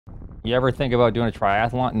You ever think about doing a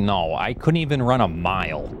triathlon? No, I couldn't even run a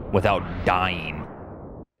mile without dying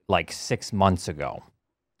like 6 months ago.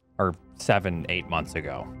 Or 7, 8 months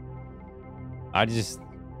ago.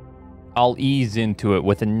 I'll ease into it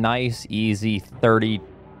with a nice, easy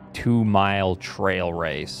 32-mile trail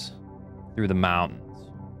race through the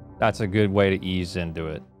mountains. That's a good way to ease into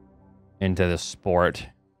it. Into the sport.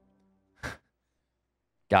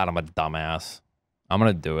 God, I'm a dumbass. I'm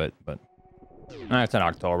gonna do it, but it's in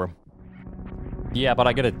October. Yeah, but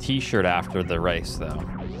I get a t-shirt after the race, though.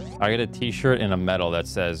 I get a t-shirt and a medal that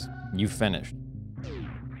says, you finished.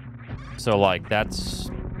 So, like, that's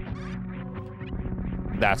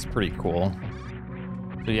pretty cool.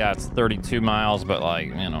 So, yeah, it's 32 miles, but, like,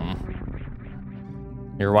 you know,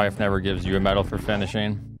 your wife never gives you a medal for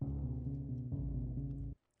finishing.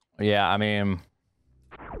 Yeah, I mean,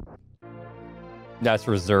 that's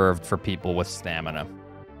reserved for people with stamina.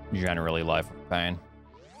 Generally, Life of Pain.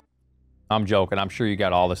 I'm joking. I'm sure you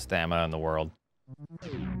got all the stamina in the world.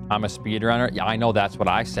 I'm a speedrunner. Yeah, I know that's what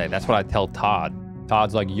I say. That's what I tell Todd.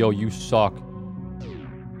 Todd's like, yo, you suck.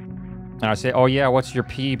 And I say, oh, yeah, what's your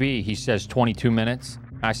PB? He says 22 minutes.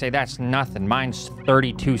 And I say, that's nothing. Mine's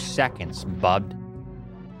 32 seconds, bud.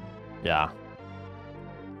 Yeah.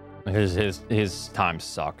 His time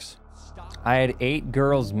sucks. I had 8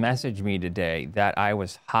 girls message me today that I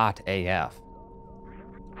was hot AF.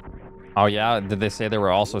 Oh, yeah? Did they say they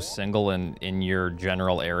were also single in your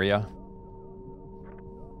general area?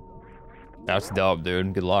 That's dope,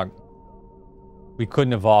 dude. Good luck. We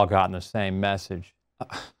couldn't have all gotten the same message.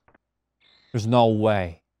 There's no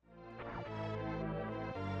way.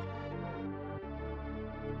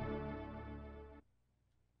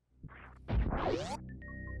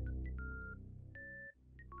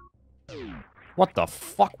 What the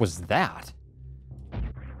fuck was that?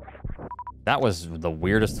 That was the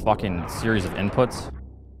weirdest fucking series of inputs.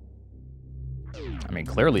 I mean,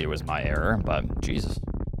 clearly it was my error, but Jesus.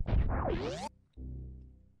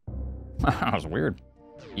 That was weird.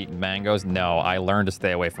 Eating mangoes? No, I learned to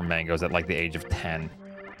stay away from mangoes at like the age of 10.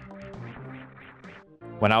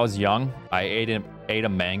 When I was young, I ate a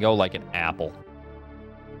mango like an apple.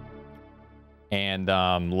 And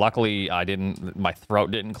luckily my throat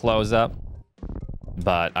didn't close up.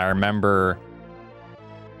 But I remember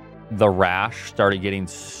the rash started getting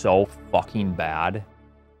so fucking bad.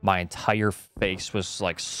 My entire face was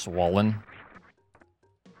like swollen.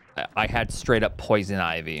 I had straight up poison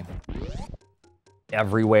ivy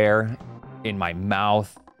everywhere, in my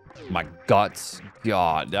mouth, my guts.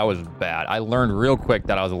 God, that was bad. I learned real quick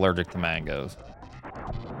that I was allergic to mangoes.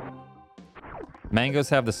 Mangoes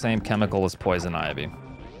have the same chemical as poison ivy.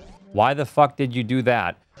 Why the fuck did you do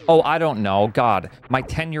that? Oh, I don't know. God, my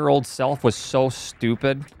 10-year-old self was so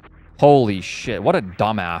stupid. Holy shit, what a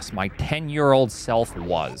dumbass my 10-year-old self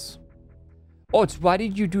was. Oh, it's why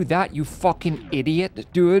did you do that, you fucking idiot,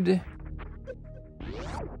 dude?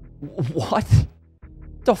 What?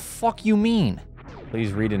 The fuck you mean?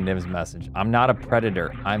 Please read a Niv's message. I'm not a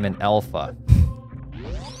predator. I'm an alpha.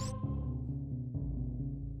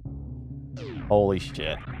 Holy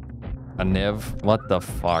shit. A Niv? What the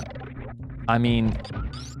fuck? I mean,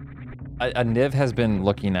 a Niv has been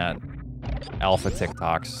looking at alpha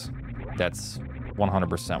TikToks. That's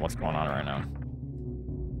 100% what's going on right now.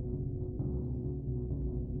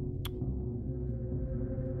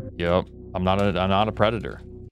 Yep. I'm not a predator.